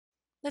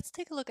Let's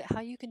take a look at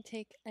how you can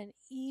take an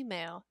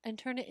email and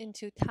turn it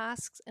into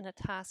tasks in a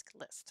task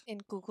list in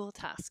Google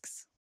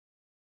Tasks.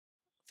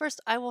 First,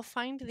 I will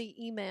find the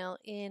email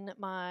in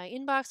my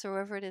inbox or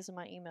wherever it is in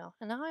my email.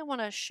 And now I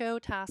want to show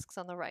tasks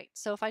on the right.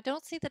 So if I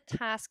don't see the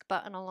task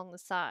button along the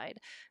side,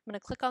 I'm going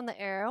to click on the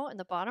arrow in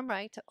the bottom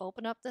right to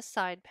open up the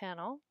side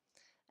panel.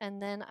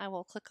 And then I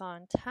will click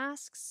on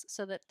tasks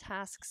so that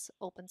tasks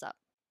opens up.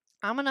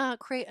 I'm going to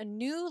create a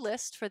new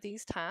list for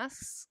these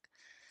tasks.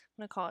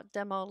 I'm going to call it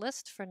demo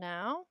list for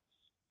now.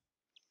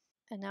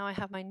 And now I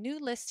have my new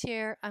list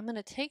here. I'm going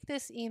to take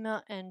this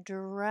email and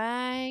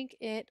drag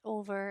it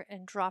over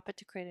and drop it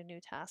to create a new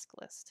task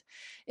list.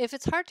 If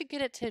it's hard to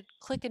get it to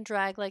click and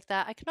drag like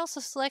that, I can also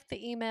select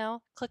the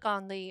email, click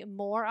on the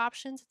more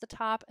options at the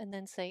top, and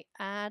then say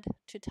add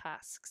to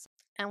tasks.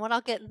 And what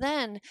I'll get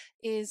then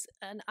is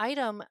an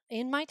item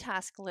in my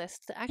task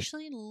list that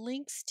actually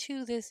links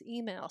to this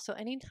email. So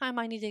anytime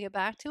I need to get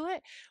back to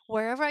it,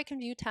 wherever I can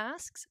view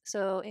tasks,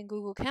 so in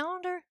Google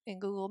Calendar, in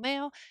Google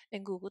Mail,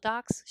 in Google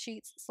Docs,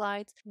 Sheets,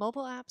 Slides,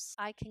 mobile apps,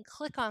 I can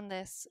click on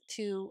this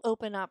to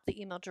open up the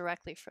email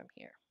directly from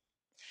here.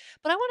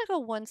 But I want to go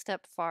one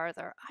step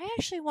farther. I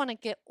actually want to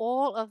get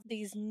all of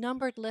these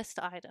numbered list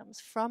items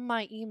from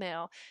my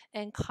email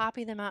and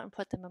copy them out and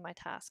put them in my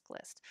task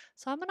list.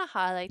 So I'm going to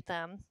highlight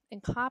them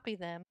and copy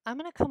them. I'm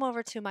going to come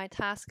over to my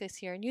task list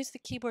here and use the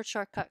keyboard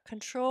shortcut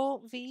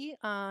Control V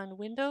on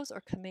Windows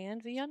or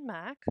Command V on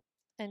Mac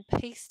and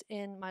paste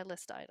in my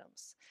list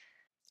items.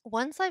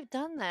 Once I've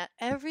done that,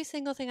 every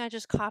single thing I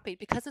just copied,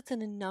 because it's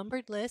in a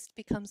numbered list,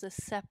 becomes a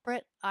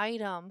separate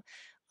item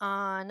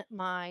on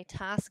my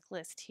task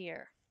list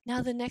here.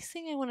 Now, the next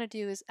thing I want to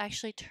do is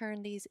actually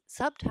turn these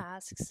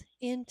subtasks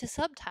into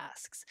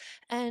subtasks.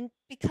 And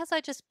because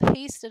I just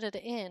pasted it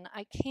in,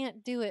 I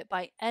can't do it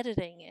by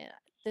editing it.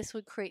 This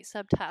would create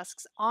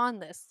subtasks on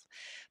this.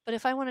 But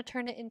if I want to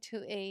turn it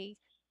into a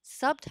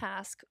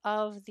subtask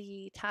of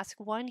the task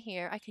 1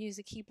 here, I can use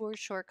a keyboard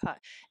shortcut.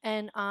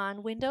 And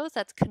on Windows,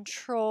 that's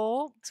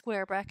Control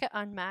square bracket.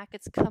 On Mac,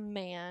 it's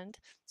Command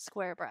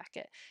square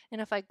bracket.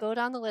 And if I go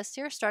down the list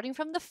here, starting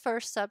from the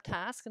first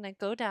subtask, and I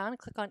go down and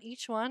click on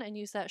each one and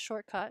use that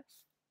shortcut,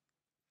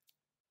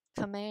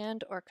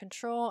 Command or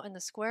Control and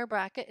the square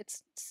bracket,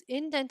 it's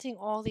indenting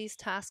all these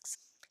tasks.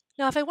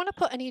 Now, if I want to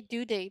put any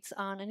due dates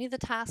on any of the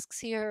tasks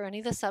here or any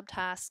of the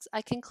subtasks,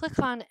 I can click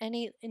on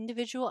any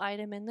individual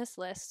item in this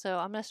list. So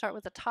I'm going to start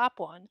with the top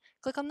one,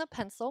 click on the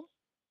pencil,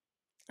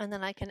 and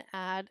then I can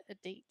add a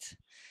date.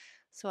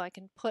 So I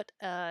can put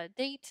a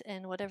date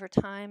and whatever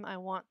time I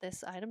want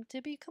this item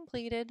to be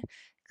completed,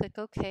 click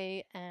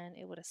OK, and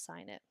it would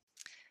assign it.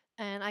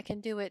 And I can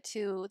do it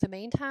to the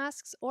main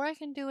tasks, or I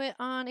can do it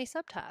on a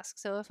subtask.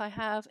 So if I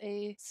have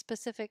a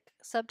specific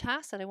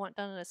subtask that I want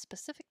done at a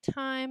specific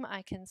time,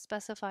 I can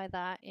specify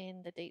that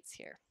in the dates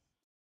here.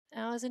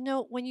 Now, as a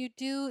note, when you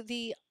do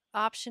the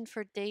option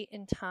for date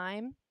and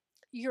time,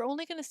 you're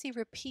only going to see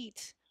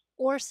repeat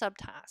or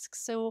subtasks.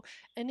 So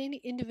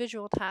any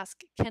individual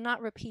task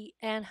cannot repeat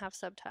and have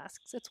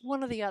subtasks. It's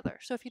one or the other.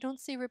 So if you don't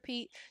see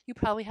repeat, you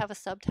probably have a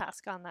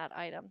subtask on that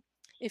item.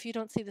 If you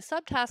don't see the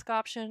subtask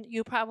option,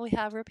 you probably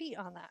have repeat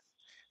on that.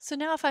 So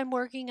now if I'm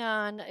working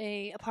on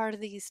a part of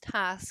these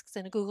tasks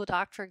in a Google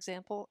Doc, for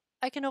example,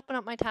 I can open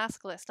up my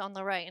task list on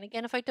the right. And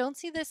again, if I don't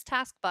see this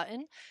task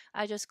button,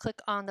 I just click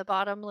on the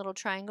bottom little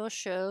triangle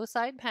show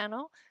side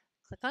panel,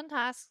 click on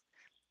tasks,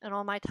 and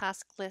all my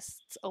task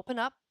lists open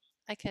up.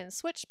 I can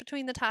switch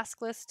between the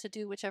task lists to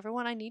do whichever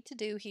one I need to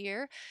do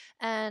here.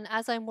 And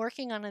as I'm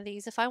working on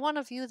these, if I want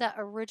to view that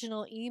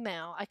original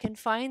email, I can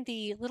find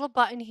the little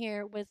button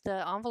here with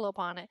the envelope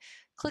on it,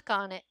 click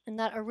on it, and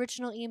that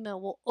original email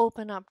will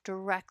open up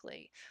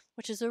directly,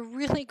 which is a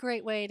really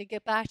great way to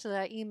get back to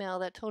that email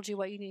that told you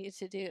what you needed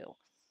to do.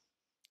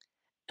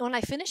 When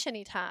I finish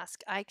any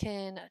task, I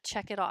can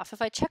check it off.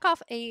 If I check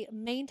off a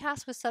main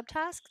task with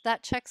subtasks,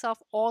 that checks off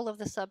all of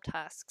the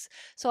subtasks.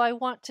 So I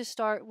want to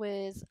start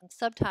with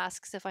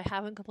subtasks if I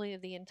haven't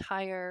completed the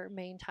entire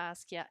main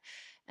task yet.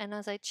 And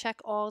as I check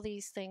all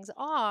these things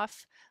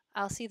off,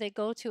 I'll see they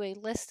go to a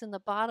list in the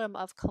bottom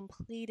of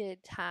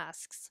completed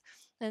tasks.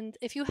 And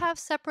if you have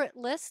separate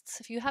lists,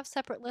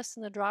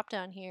 in the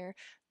drop-down here,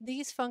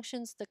 these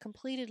functions, the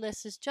completed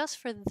list is just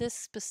for this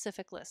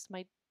specific list,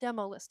 my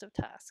demo list of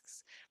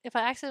tasks. If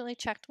I accidentally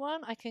checked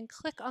one, I can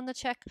click on the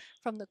check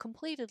from the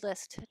completed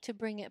list to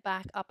bring it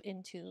back up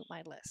into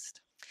my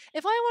list.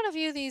 If I want to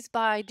view these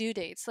by due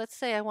dates, let's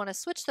say I want to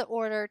switch the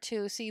order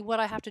to see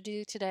what I have to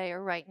do today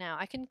or right now,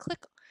 I can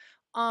click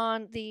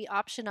on the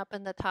option up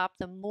in the top,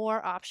 the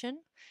More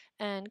option,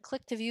 and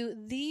click to view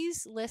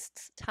these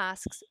lists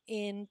tasks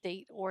in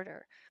date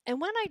order. And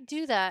when I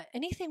do that,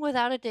 anything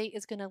without a date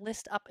is going to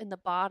list up in the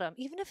bottom.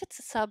 Even if it's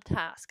a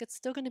subtask, it's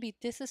still going to be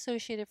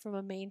disassociated from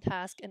a main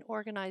task and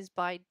organized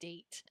by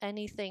date.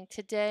 Anything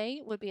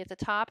today would be at the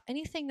top.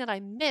 Anything that I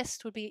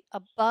missed would be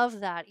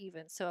above that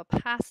even. So a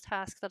past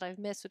task that I've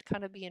missed would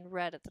kind of be in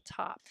red at the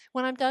top.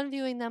 When I'm done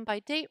viewing them by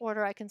date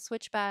order, I can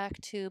switch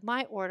back to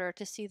my order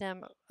to see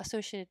them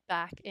associated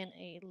back in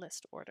a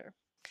list order.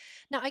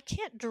 Now, I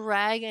can't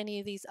drag any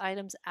of these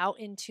items out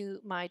into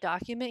my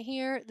document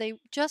here. They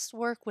just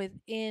work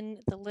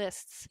within the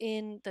lists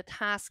in the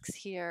tasks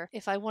here.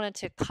 If I wanted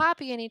to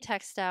copy any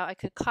text out, I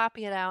could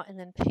copy it out and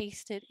then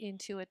paste it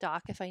into a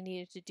doc if I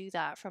needed to do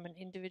that from an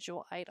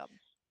individual item.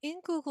 In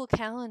Google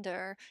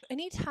Calendar,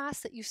 any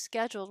task that you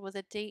scheduled with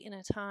a date and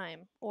a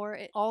time or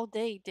an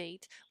all-day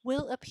date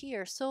will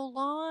appear so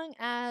long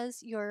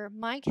as your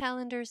My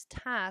Calendar's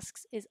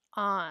tasks is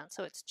on.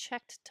 So it's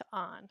checked to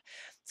on.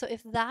 So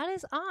if that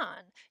is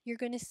on, you're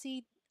going to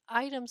see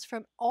items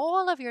from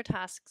all of your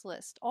tasks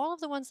list, all of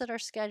the ones that are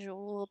scheduled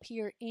will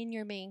appear in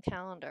your main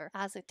calendar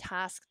as a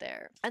task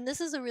there. And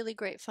this is a really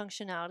great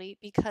functionality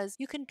because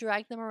you can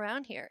drag them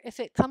around here. If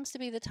it comes to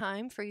be the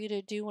time for you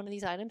to do one of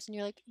these items and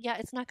you're like, yeah,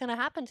 it's not going to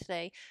happen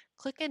today,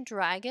 click and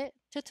drag it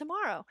to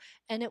tomorrow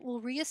and it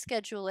will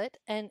reschedule it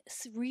and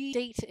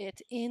redate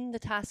it in the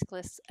task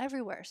lists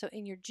everywhere. So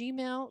in your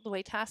Gmail, the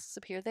way tasks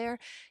appear there,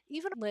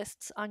 even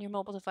lists on your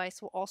mobile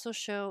device will also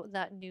show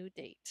that new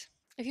date.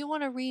 If you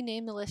want to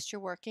rename the list you're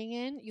working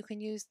in, you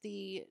can use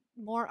the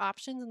more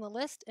options in the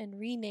list and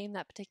rename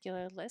that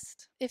particular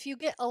list. If you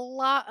get a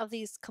lot of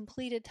these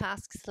completed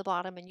tasks at the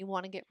bottom and you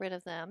want to get rid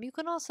of them, you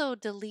can also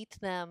delete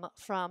them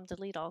from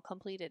delete all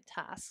completed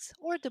tasks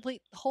or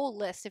delete the whole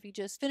list if you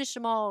just finish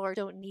them all or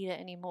don't need it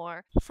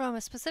anymore from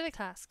a specific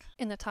task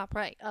in the top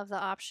right of the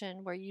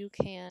option where you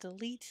can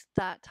delete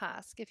that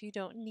task if you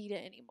don't need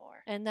it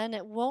anymore. And then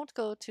it won't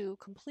go to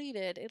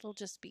completed, it'll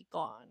just be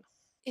gone.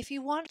 If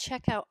you want to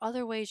check out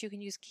other ways you can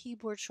use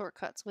keyboard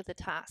shortcuts with the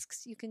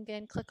tasks, you can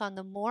again click on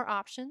the More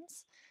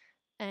options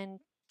and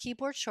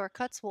keyboard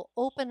shortcuts will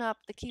open up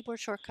the keyboard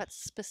shortcuts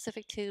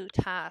specific to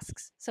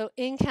tasks. So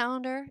in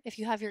Calendar, if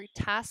you have your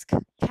task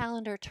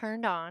calendar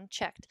turned on,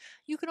 checked,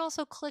 you can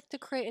also click to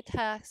create a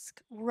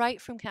task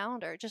right from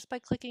Calendar just by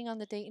clicking on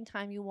the date and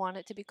time you want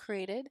it to be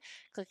created,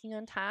 clicking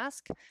on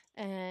task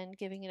and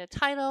giving it a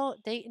title,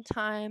 date and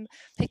time,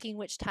 picking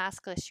which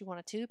task list you want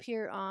it to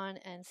appear on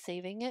and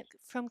saving it.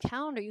 From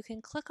Calendar, you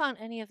can click on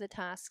any of the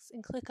tasks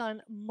and click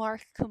on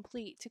Mark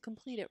Complete to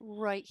complete it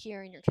right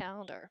here in your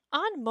calendar.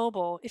 On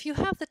mobile, if you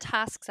have the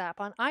Tasks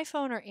app on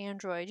iPhone or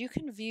Android, you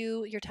can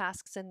view your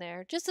tasks in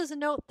there. Just as a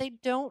note, they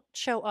don't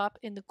show up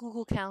in the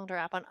Google Calendar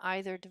app on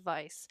either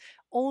device,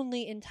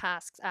 only in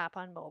Tasks app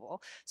on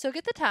mobile. So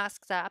get the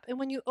Tasks app, and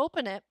when you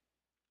open it,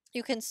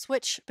 you can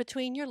switch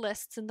between your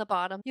lists in the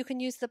bottom. You can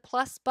use the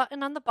plus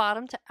button on the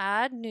bottom to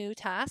add new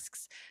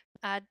tasks,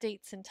 add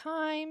dates and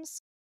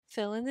times,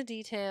 fill in the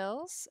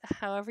details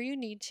however you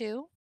need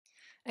to,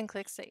 and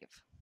click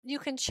Save. You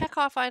can check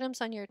off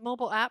items on your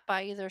mobile app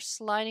by either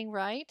sliding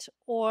right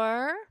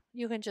or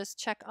you can just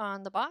check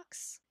on the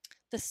box.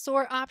 The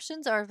sort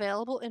options are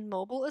available in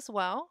mobile as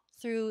well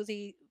through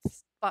the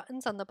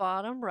buttons on the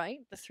bottom right.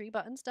 The 3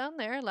 buttons down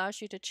there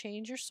allows you to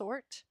change your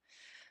sort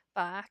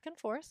back and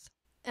forth,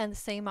 and the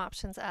same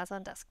options as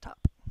on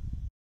desktop.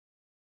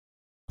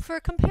 For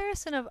a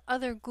comparison of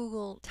other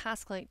Google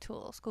Tasklight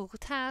tools, Google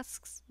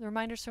Tasks, the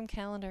reminders from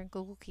Calendar, and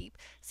Google Keep,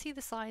 see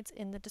the slides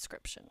in the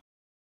description.